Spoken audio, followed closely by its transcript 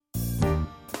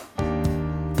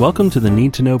Welcome to the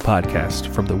Need to Know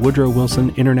podcast from the Woodrow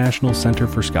Wilson International Center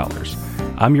for Scholars.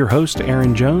 I'm your host,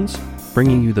 Aaron Jones,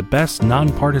 bringing you the best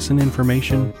nonpartisan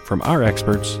information from our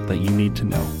experts that you need to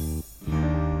know.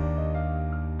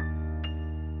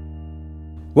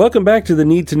 Welcome back to the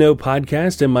Need to Know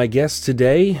podcast, and my guest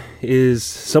today is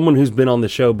someone who's been on the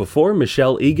show before,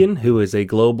 Michelle Egan, who is a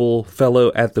global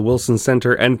fellow at the Wilson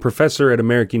Center and professor at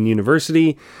American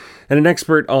University, and an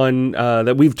expert on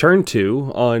that we've turned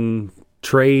to on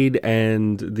trade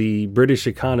and the British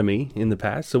economy in the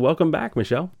past. So welcome back,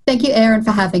 Michelle. Thank you, Aaron,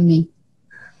 for having me.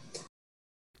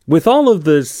 With all of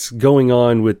this going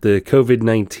on with the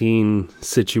COVID-19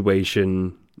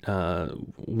 situation,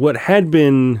 what had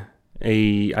been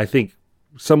I think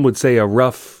some would say a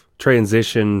rough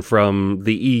transition from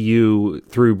the EU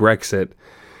through Brexit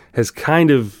has kind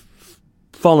of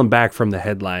fallen back from the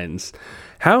headlines.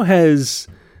 How has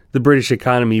the British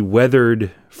economy weathered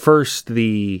first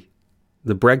the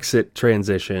Brexit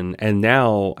transition, and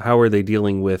now how are they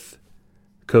dealing with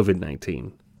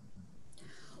COVID-19?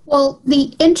 Well,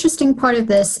 the interesting part of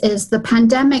this is the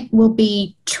pandemic will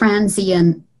be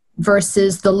transient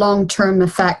versus the long-term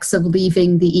effects of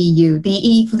leaving the EU.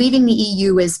 Leaving the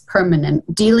EU is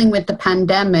permanent. Dealing with the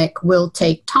pandemic will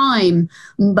take time,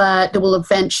 but there will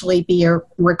eventually be a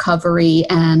recovery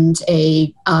and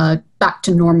a back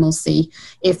to normalcy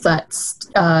if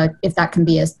that can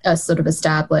be a sort of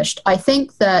established. I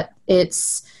think that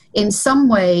in some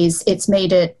ways, it's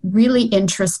made it really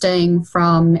interesting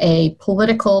from a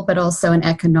political but also an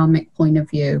economic point of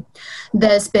view.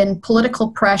 There's been political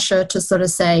pressure to sort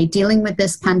of say, dealing with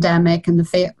this pandemic and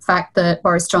the fact that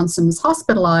Boris Johnson was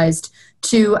hospitalized,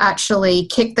 to actually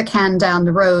kick the can down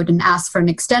the road and ask for an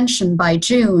extension by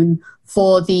June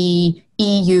for the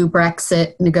EU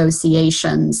Brexit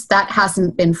negotiations. That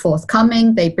hasn't been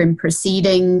forthcoming. They've been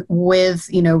proceeding with,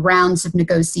 rounds of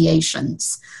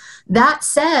negotiations. That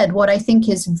said, what I think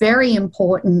is very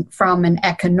important from an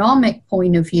economic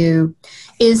point of view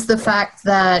is the fact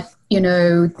that,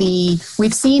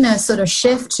 we've seen a sort of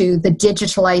shift to the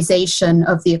digitalization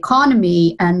of the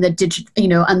economy and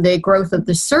and the growth of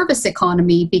the service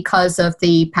economy because of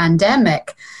the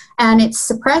pandemic. And it's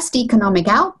suppressed economic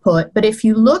output. But if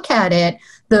you look at it,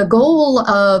 the goal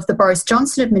of the Boris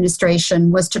Johnson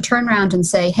administration was to turn around and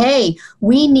say, hey,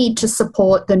 we need to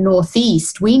support the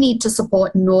Northeast. We need to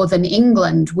support Northern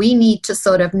England. We need to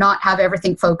sort of not have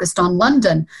everything focused on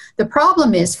London. The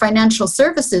problem is financial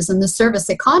services and the service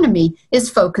economy is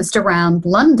focused around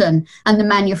London, and the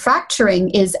manufacturing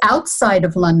is outside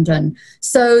of London.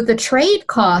 So the trade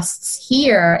costs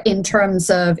here, in terms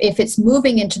of if it's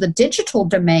moving into the digital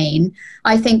domain,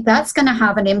 I think that's going to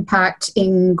have an impact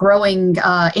in growing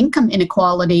income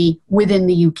inequality within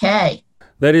the UK.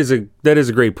 That is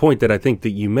a great point that I think that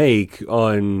you make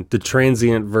on the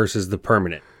transient versus the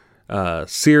permanent.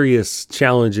 Serious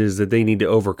challenges that they need to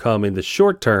overcome in the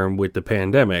short term with the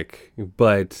pandemic,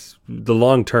 but the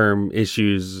long-term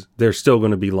issues, they're still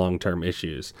going to be long-term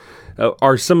issues.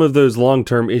 Are some of those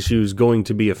long-term issues going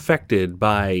to be affected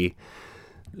by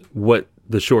what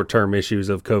the short-term issues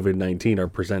of COVID-19 are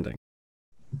presenting?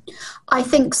 I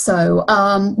think so.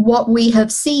 What we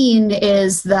have seen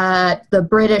is that the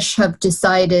British have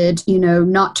decided,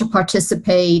 not to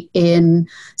participate in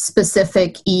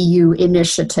specific EU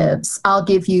initiatives. I'll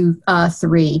give you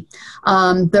three.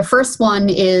 The first one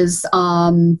is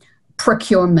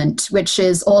procurement, which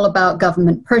is all about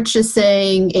government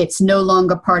purchasing. It's no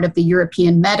longer part of the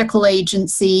European Medical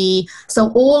Agency.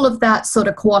 So all of that sort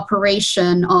of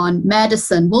cooperation on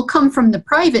medicine will come from the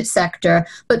private sector,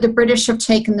 but the British have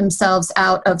taken themselves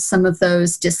out of some of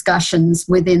those discussions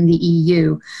within the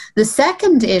EU. The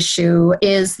second issue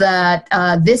is that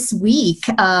this week,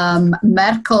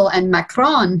 Merkel and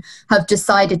Macron have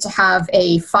decided to have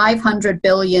a 500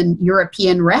 billion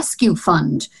European rescue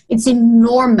fund. It's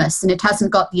enormous, and it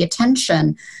hasn't got the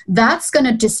attention. That's going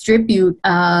to distribute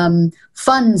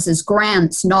funds as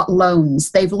grants, not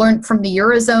loans. They've learned from the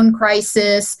Eurozone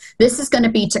crisis. This is going to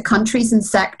be to countries and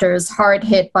sectors hard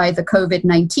hit by the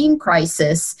COVID-19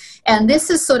 crisis. And this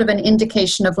is sort of an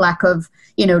indication of lack of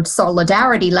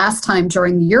solidarity last time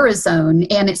during the Eurozone.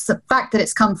 And it's the fact that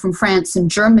it's come from France and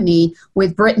Germany,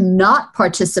 with Britain not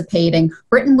participating.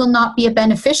 Britain will not be a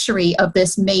beneficiary of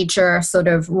this major sort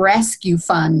of rescue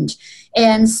fund.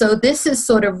 And so this has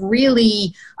sort of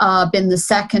really been the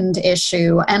second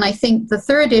issue. And I think the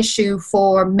third issue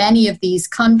for many of these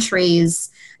countries,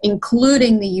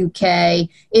 including the UK,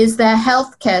 is their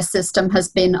healthcare system has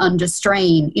been under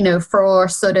strain. For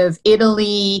sort of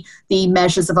Italy, the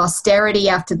measures of austerity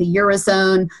after the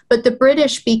Eurozone, but the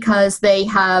British, because they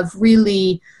have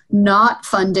really not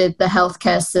funded the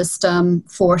healthcare system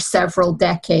for several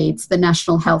decades, the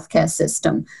national healthcare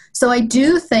system. So I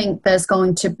do think there's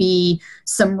going to be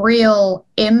some real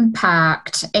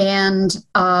impact of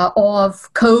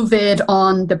COVID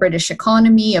on the British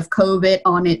economy, of COVID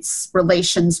on its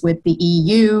relations with the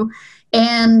EU,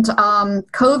 and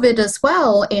COVID as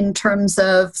well in terms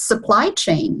of supply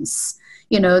chains.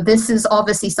 You know, this is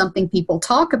obviously something people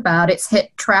talk about. It's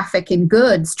hit traffic in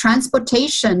goods.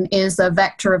 Transportation is a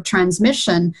vector of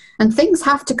transmission, and things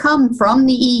have to come from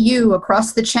the EU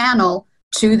across the channel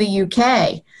to the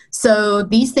UK. So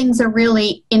these things are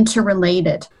really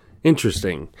interrelated.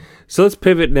 Interesting. So let's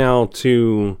pivot now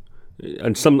to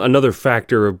another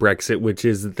factor of Brexit, which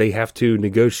is that they have to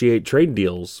negotiate trade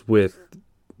deals with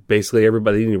basically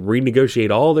everybody. They need to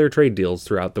renegotiate all their trade deals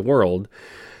throughout the world.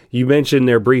 You mentioned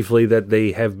there briefly that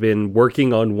they have been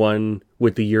working on one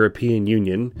with the European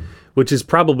Union, which is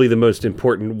probably the most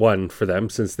important one for them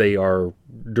since they are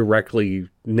directly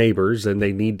neighbors and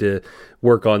they need to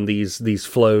work on these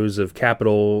flows of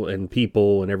capital and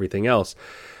people and everything else.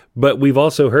 But we've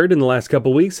also heard in the last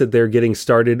couple of weeks that they're getting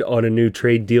started on a new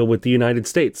trade deal with the United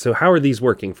States. So how are these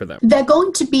working for them? They're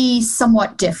going to be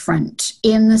somewhat different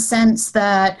in the sense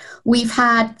that we've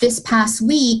had this past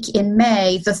week in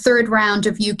May, the third round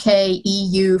of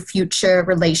UK-EU future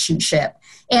relationship.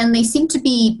 And they seem to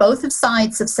be, both of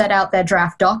sides have set out their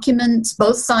draft documents.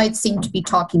 Both sides seem to be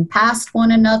talking past one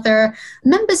another.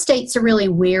 Member states are really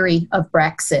weary of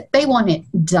Brexit. They want it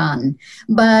done.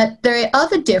 But the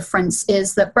other difference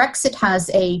is that Brexit has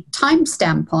a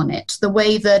timestamp on it, the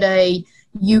way that a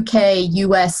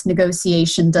UK-US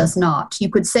negotiation does not. You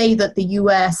could say that the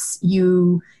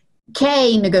US-UK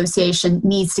negotiation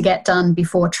needs to get done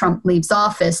before Trump leaves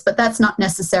office, but that's not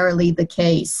necessarily the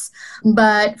case.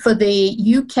 But for the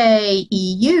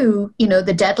UK-EU, you know,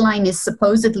 the deadline is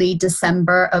supposedly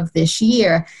December of this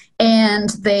year. And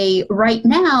they, right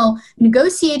now,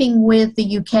 negotiating with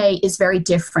the UK is very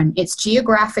different. It's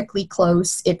geographically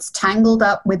close. It's tangled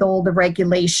up with all the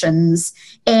regulations.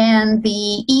 And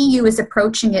the EU is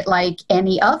approaching it like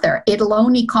any other. It'll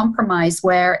only compromise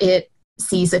where it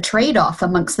sees a trade-off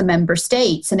amongst the member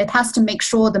states, and it has to make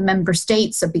sure the member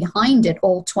states are behind it,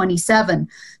 all 27.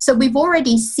 So we've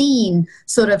already seen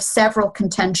sort of several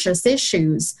contentious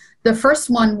issues. The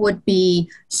first one would be,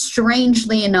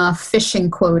 strangely enough, fishing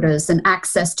quotas and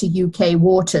access to UK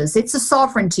waters. It's a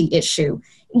sovereignty issue.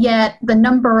 Yet the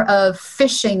number of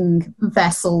fishing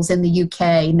vessels in the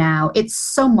UK now, it's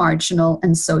so marginal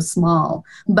and so small,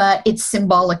 but it's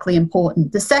symbolically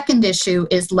important. The second issue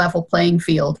is level playing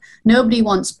field. Nobody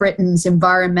wants Britain's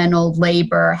environmental,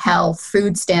 labor, health,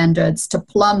 food standards to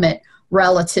plummet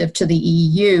relative to the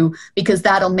EU because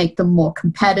that'll make them more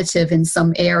competitive in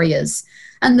some areas.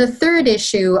 And the third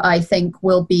issue, I think,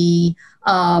 will be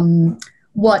how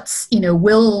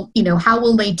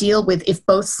will they deal with if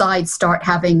both sides start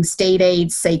having state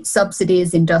aid, state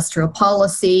subsidies, industrial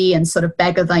policy, and sort of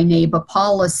beggar thy neighbor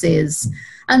policies.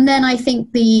 And then I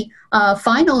think the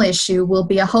final issue will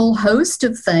be a whole host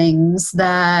of things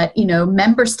that, you know,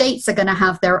 member states are going to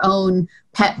have their own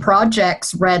pet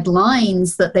projects, red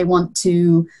lines that they want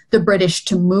the British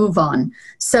to move on.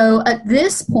 So at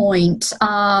this point,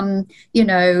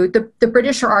 the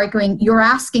British are arguing, you're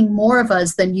asking more of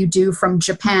us than you do from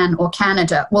Japan or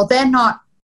Canada. Well, they're not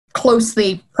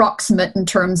closely proximate in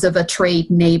terms of a trade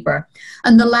neighbor.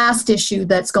 And the last issue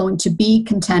that's going to be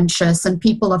contentious, and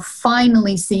people are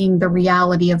finally seeing the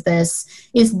reality of this,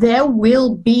 is there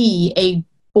will be a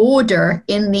border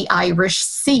in the Irish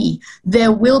Sea.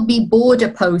 There will be border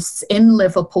posts in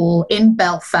Liverpool, in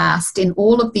Belfast, in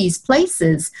all of these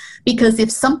places, because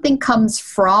if something comes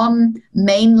from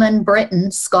mainland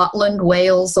Britain, Scotland,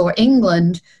 Wales, or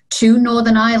England to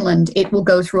Northern Ireland, it will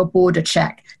go through a border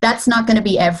check. That's not going to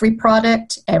be every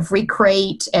product, every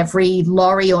crate, every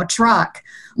lorry or truck,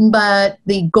 but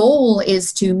the goal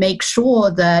is to make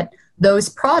sure that those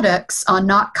products are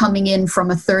not coming in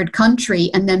from a third country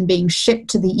and then being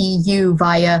shipped to the EU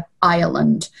via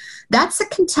Ireland. That's a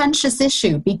contentious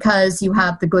issue because you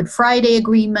have the Good Friday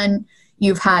Agreement,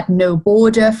 you've had no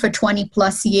border for 20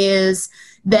 plus years.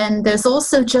 Then there's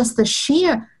also just the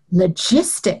sheer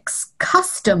logistics,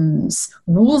 customs,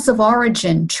 rules of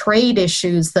origin, trade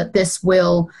issues that this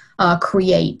will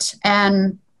create.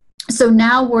 And so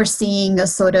now we're seeing a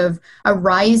sort of a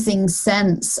rising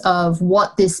sense of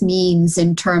what this means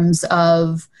in terms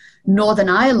of Northern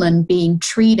Ireland being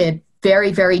treated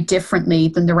very, very differently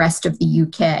than the rest of the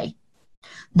UK.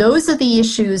 Those are the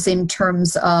issues in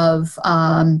terms of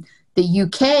the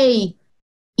UK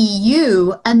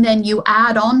EU, and then you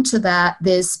add on to that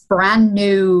this brand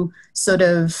new sort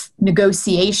of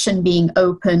negotiation being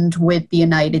opened with the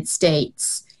United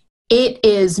States. It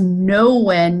is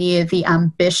nowhere near the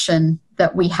ambition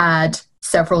that we had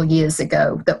several years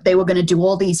ago, that they were going to do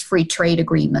all these free trade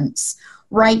agreements.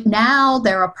 Right now,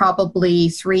 there are probably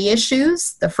three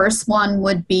issues. The first one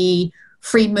would be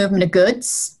free movement of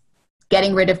goods,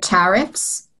 getting rid of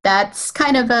tariffs. That's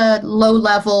kind of a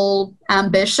low-level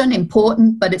ambition,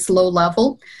 important, but it's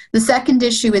low-level. The second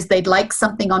issue is they'd like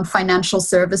something on financial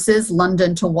services,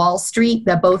 London to Wall Street.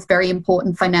 They're both very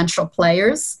important financial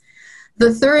players.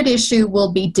 The third issue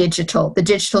will be digital, the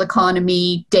digital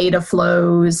economy, data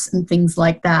flows, and things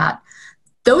like that.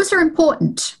 Those are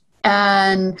important.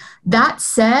 And that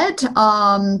said,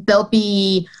 there'll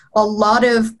be a lot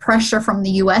of pressure from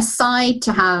the US side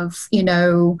to have,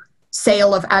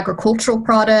 sale of agricultural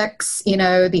products.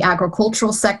 The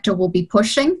agricultural sector will be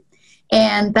pushing.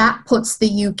 And that puts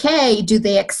the UK, do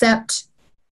they accept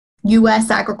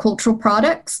US agricultural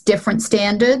products, different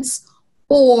standards?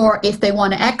 Or if they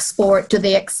want to export, do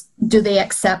they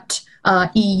accept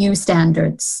EU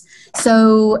standards?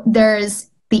 So there's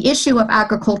the issue of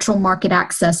agricultural market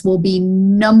access will be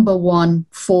number one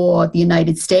for the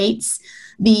United States.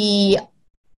 The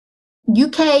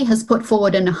UK has put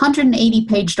forward an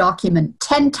 180-page document.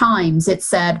 10 times it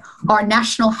said, our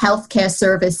national healthcare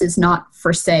service is not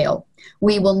for sale.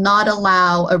 We will not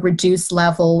allow a reduced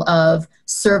level of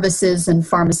services and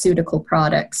pharmaceutical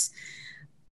products.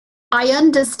 I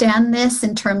understand this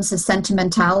in terms of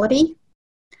sentimentality,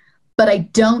 but I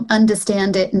don't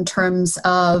understand it in terms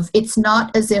of it's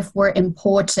not as if we're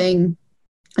importing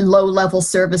low-level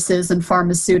services and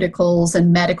pharmaceuticals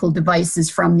and medical devices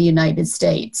from the United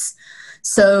States.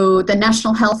 So the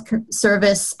National Health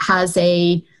Service has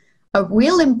a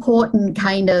real important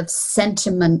kind of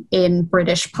sentiment in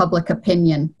British public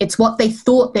opinion. It's what they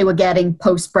thought they were getting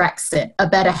post-Brexit, a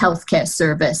better healthcare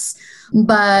service.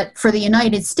 But for the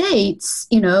United States,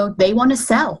 they want to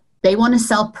sell. They want to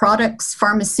sell products,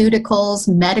 pharmaceuticals,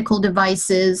 medical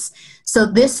devices. So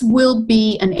this will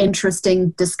be an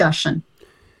interesting discussion.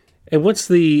 And what is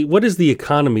the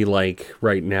economy like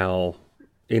right now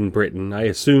in Britain? I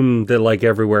assume that, like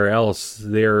everywhere else,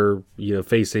 they're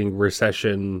facing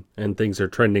recession and things are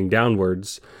trending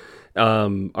downwards.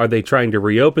 Are they trying to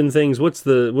reopen things? What's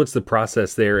the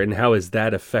process there, and how is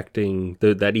that affecting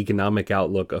that economic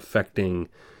outlook affecting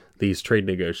these trade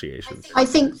negotiations? I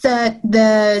think that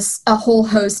there's a whole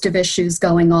host of issues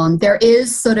going on. There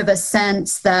is sort of a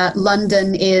sense that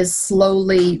London is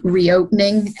slowly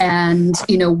reopening, and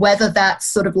whether that's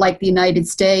sort of like the United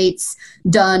States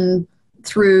done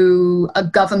through a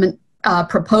government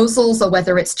proposals or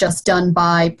whether it's just done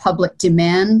by public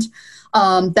demand.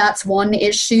 That's one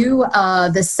issue.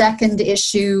 The second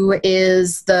issue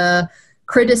is the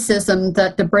criticism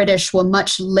that the British were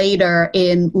much later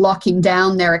in locking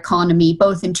down their economy,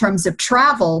 both in terms of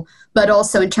travel, but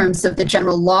also in terms of the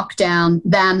general lockdown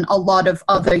than a lot of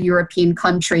other European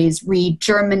countries. Read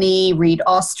Germany, read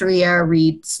Austria,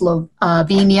 read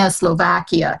Slovenia,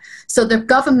 Slovakia. So the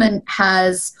government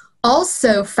has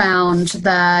also found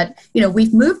that,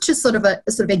 we've moved to sort of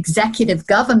executive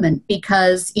government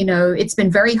because, it's been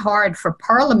very hard for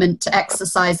Parliament to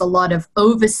exercise a lot of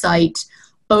oversight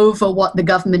over what the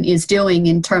government is doing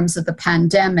in terms of the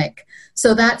pandemic.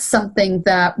 So that's something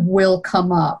that will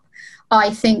come up. I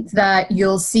think that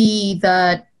you'll see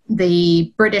that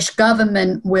the British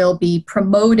government will be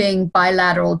promoting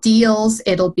bilateral deals.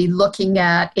 It'll be looking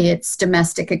at its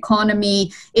domestic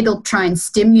economy. It'll try and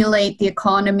stimulate the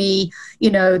economy.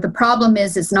 The problem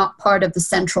is it's not part of the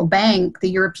central bank, the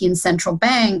European Central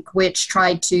Bank, which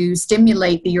tried to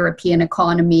stimulate the European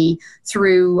economy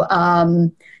through,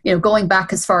 going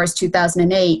back as far as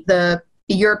 2008. The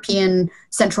European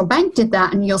Central Bank did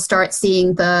that, and you'll start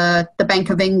seeing the Bank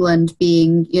of England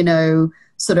being,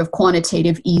 sort of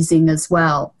quantitative easing as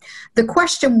well. The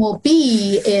question will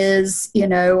be is,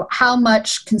 how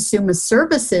much consumer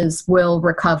services will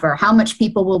recover, how much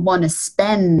people will want to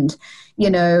spend,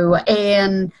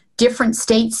 and different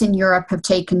states in Europe have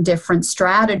taken different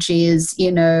strategies.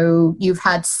 You've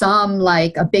had some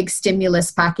like a big stimulus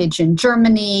package in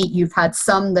Germany. You've had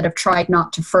some that have tried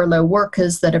not to furlough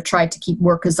workers, that have tried to keep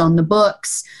workers on the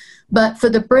books. But for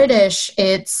the British,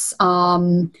 it's,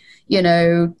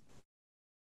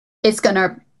 it's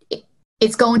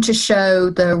going to show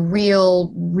the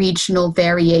real regional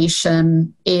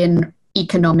variation in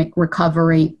economic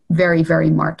recovery very, very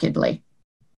markedly.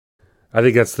 I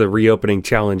think that's the reopening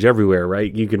challenge everywhere,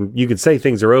 right? You can say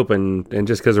things are open, and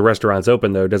just because a restaurant's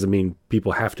open, though, doesn't mean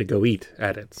people have to go eat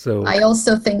at it. So I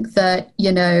also think that,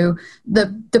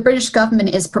 the British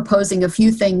government is proposing a few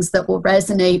things that will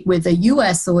resonate with a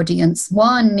US audience.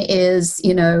 One is,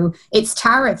 its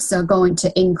tariffs are going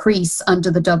to increase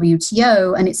under the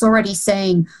WTO, and it's already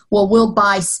saying, well, we'll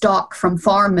buy stock from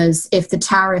farmers if the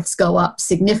tariffs go up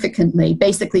significantly.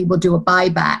 Basically, we'll do a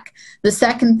buyback. The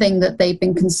second thing that they've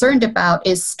been concerned about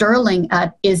is sterling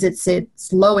is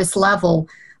its lowest level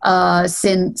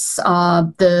since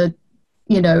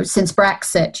since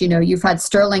Brexit. You've had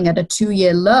sterling at a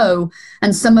 2-year low,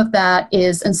 and some of that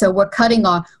is, and so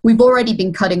we've already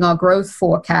been cutting our growth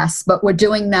forecasts, but we're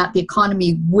doing that. The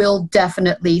economy will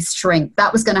definitely shrink.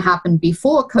 That was going to happen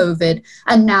before COVID,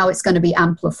 and now it's going to be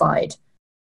amplified.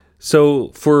 So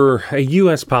for a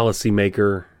U.S.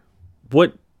 policymaker,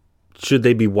 what should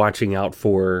they be watching out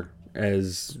for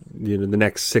as the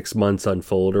next 6 months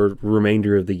unfold, or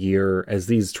remainder of the year, as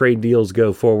these trade deals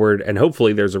go forward and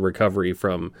hopefully there's a recovery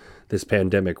from this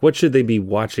pandemic? What should they be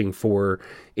watching for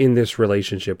in this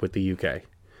relationship with the UK?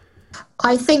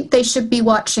 I think they should be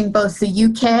watching both the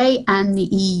UK and the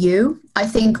EU. I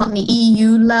think on the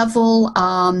EU level,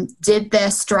 did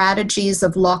their strategies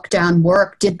of lockdown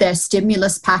work? Did their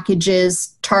stimulus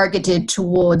packages targeted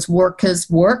towards workers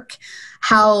work?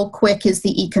 How quick is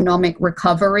the economic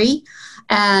recovery?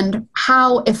 And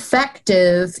how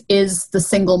effective is the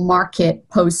single market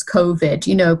post-COVID?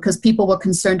 Because people were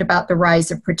concerned about the rise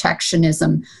of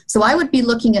protectionism. So I would be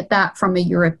looking at that from a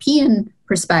European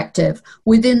perspective.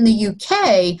 Within the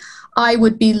UK, I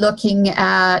would be looking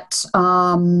at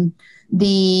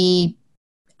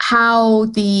how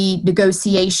the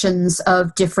negotiations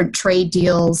of different trade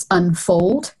deals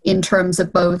unfold in terms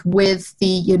of both with the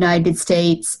United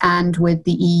States and with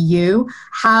the EU,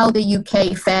 how the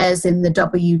UK fares in the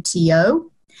WTO,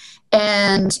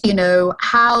 and,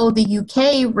 how the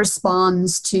UK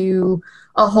responds to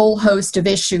a whole host of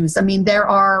issues. I mean, there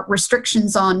are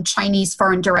restrictions on Chinese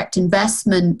foreign direct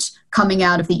investment coming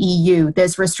out of the EU.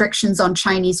 There's restrictions on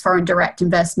Chinese foreign direct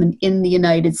investment in the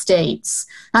United States.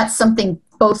 That's something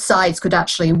both sides could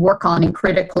actually work on in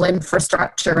critical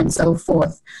infrastructure and so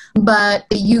forth. But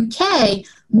the UK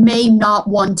may not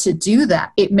want to do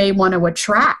that. It may want to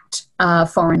attract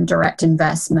foreign direct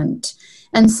investment.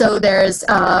 And so there's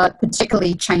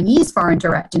particularly Chinese foreign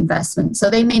direct investment.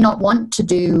 So they may not want to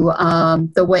do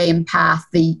the way and path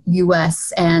the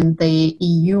US and the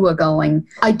EU are going.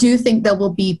 I do think there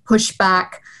will be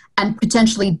pushback and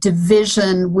potentially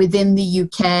division within the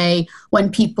UK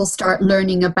when people start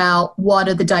learning about what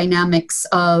are the dynamics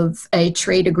of a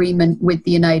trade agreement with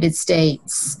the United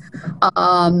States.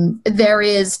 There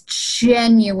is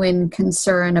genuine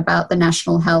concern about the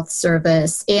National Health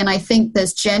Service, and I think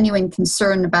there's genuine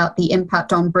concern about the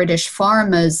impact on British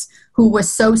farmers who were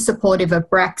so supportive of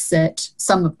Brexit,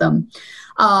 some of them,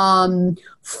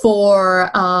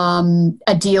 for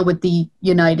a deal with the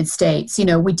United States.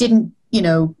 We didn't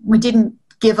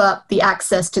give up the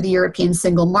access to the European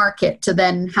single market to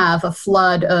then have a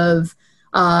flood of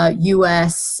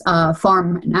U.S.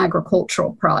 Farm and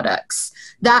agricultural products.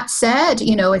 That said,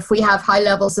 if we have high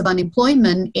levels of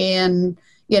unemployment and,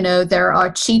 there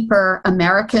are cheaper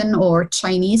American or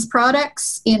Chinese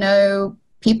products,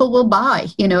 people will buy,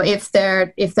 if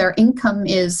their income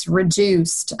is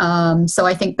reduced. So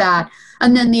I think that.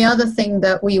 And then the other thing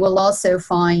that we will also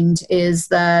find is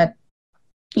that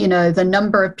the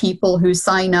number of people who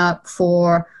sign up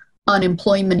for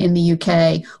unemployment in the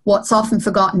UK, what's often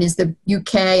forgotten is the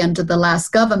UK under the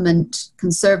last government,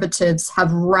 Conservatives,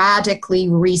 have radically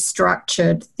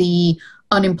restructured the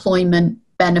unemployment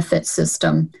benefit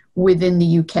system within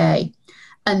the UK.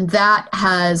 And that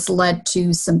has led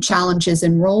to some challenges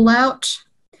in rollout.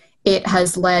 It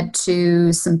has led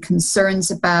to some concerns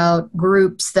about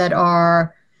groups that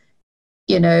are,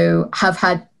 have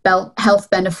had health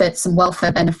benefits and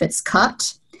welfare benefits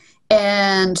cut.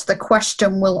 And the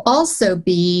question will also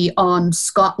be on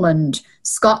Scotland.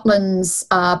 Scotland's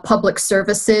public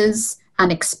services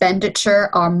and expenditure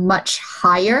are much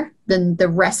higher than the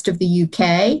rest of the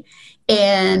UK.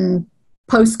 And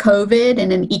post-COVID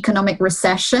and an economic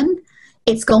recession,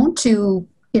 it's going to,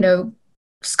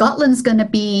 Scotland's going to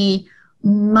be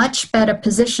much better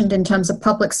positioned in terms of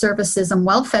public services and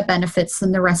welfare benefits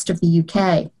than the rest of the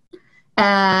UK.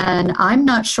 And I'm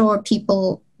not sure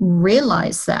people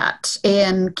realize that.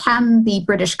 And can the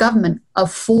British government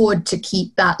afford to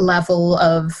keep that level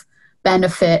of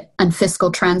benefit and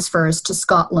fiscal transfers to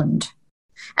Scotland?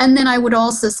 And then I would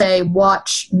also say,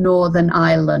 watch Northern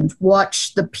Ireland,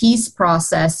 watch the peace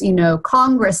process.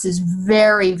 Congress is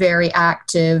very, very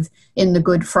active in the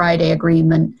Good Friday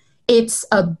Agreement. It's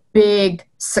a big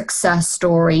success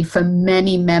story for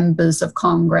many members of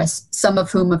Congress, some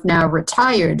of whom have now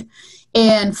retired.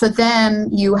 And for them,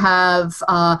 you have,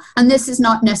 and this is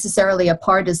not necessarily a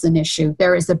partisan issue,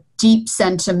 there is a deep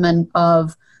sentiment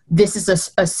of this is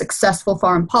a successful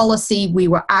foreign policy, we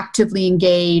were actively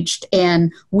engaged,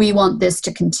 and we want this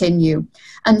to continue.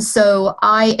 And so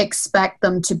I expect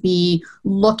them to be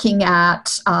looking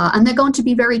at, and they're going to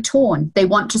be very torn. They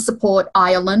want to support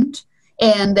Ireland,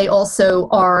 and they also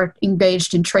are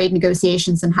engaged in trade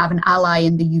negotiations and have an ally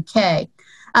in the UK.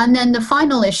 And then the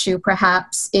final issue,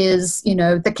 perhaps, is,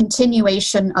 the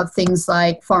continuation of things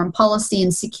like foreign policy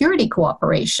and security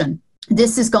cooperation.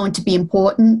 This is going to be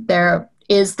important. There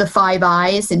is the Five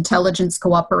Eyes, intelligence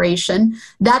cooperation.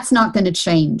 That's not going to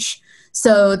change.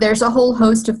 So there's a whole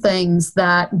host of things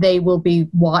that they will be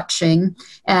watching.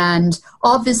 And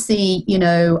obviously,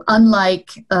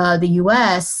 unlike the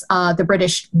US, the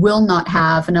British will not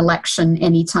have an election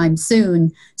anytime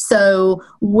soon. So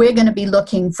we're going to be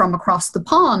looking from across the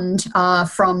pond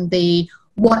from the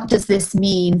what does this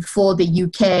mean for the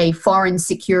UK foreign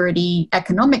security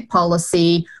economic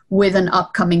policy with an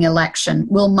upcoming election?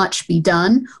 Will much be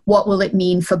done? What will it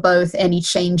mean for both any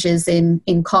changes in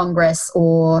Congress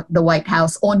or the White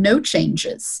House, or no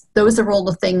changes? Those are all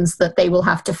the things that they will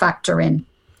have to factor in.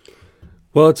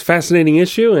 Well, it's a fascinating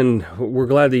issue, and we're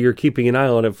glad that you're keeping an eye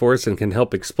on it for us and can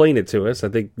help explain it to us. I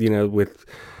think, with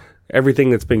everything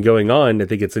that's been going on, I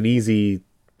think it's an easy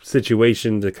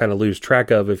situation to kind of lose track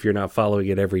of if you're not following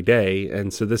it every day.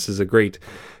 And so this is a great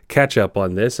catch up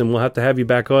on this, and we'll have to have you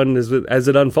back on as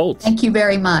it unfolds. Thank you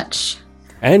very much.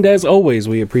 And as always,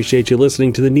 we appreciate you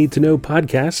listening to the Need to Know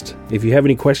podcast. If you have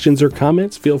any questions or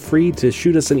comments, feel free to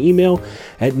shoot us an email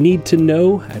at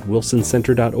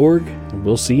needtoknow@wilsoncenter.org, and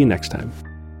we'll see you next time.